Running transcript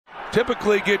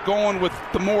typically get going with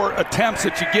the more attempts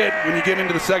that you get when you get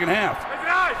into the second half.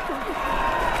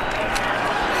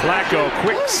 Flacco,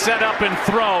 quick setup and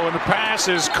throw, and the pass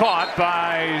is caught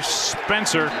by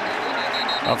Spencer.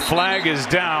 A flag is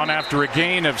down after a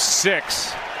gain of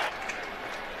 6.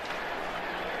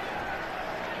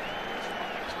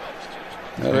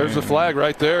 Yeah, there's the flag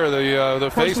right there. The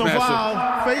face mask.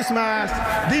 Foul, face mask,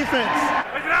 defense.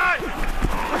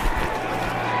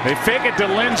 They fake it to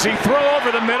Lindsey, throw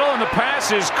over the middle, and the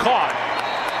pass is caught.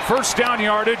 First down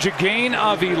yardage, a gain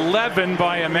of 11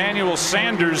 by Emmanuel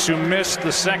Sanders, who missed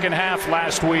the second half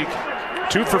last week.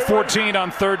 2 for 14 on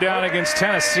third down against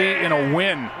Tennessee in a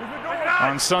win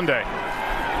on Sunday.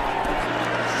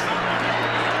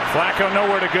 Flacco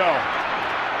nowhere to go.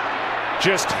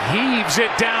 Just heaves it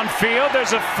downfield.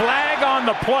 There's a flag on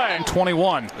the play.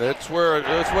 21. That's what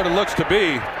it looks to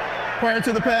be. Prior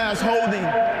to the pass, holding.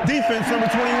 Defense number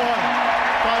 21.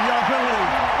 5-yard penalty.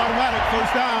 Automatic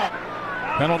first down.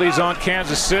 Penalties on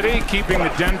Kansas City, keeping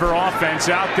the Denver offense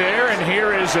out there. And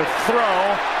here is a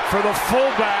throw for the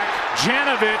fullback,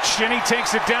 Janovich, and he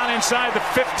takes it down inside the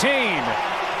 15.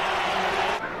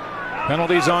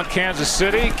 Penalties on Kansas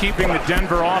City, keeping the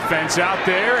Denver offense out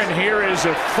there. And here is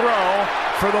a throw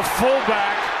for the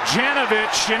fullback,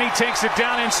 Janovich, and he takes it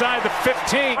down inside the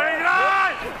 15.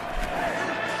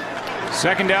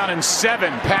 Second down and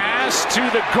 7. Pass to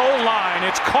the goal line.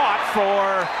 It's caught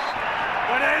for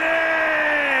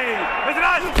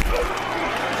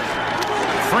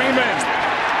Freeman,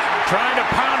 trying to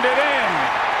pound it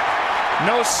in.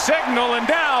 No signal, and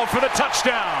now for the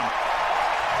touchdown.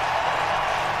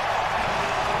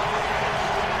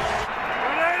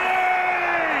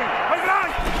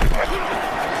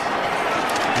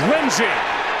 Lindsey,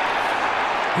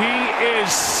 he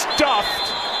is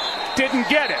stuffed, didn't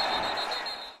get it.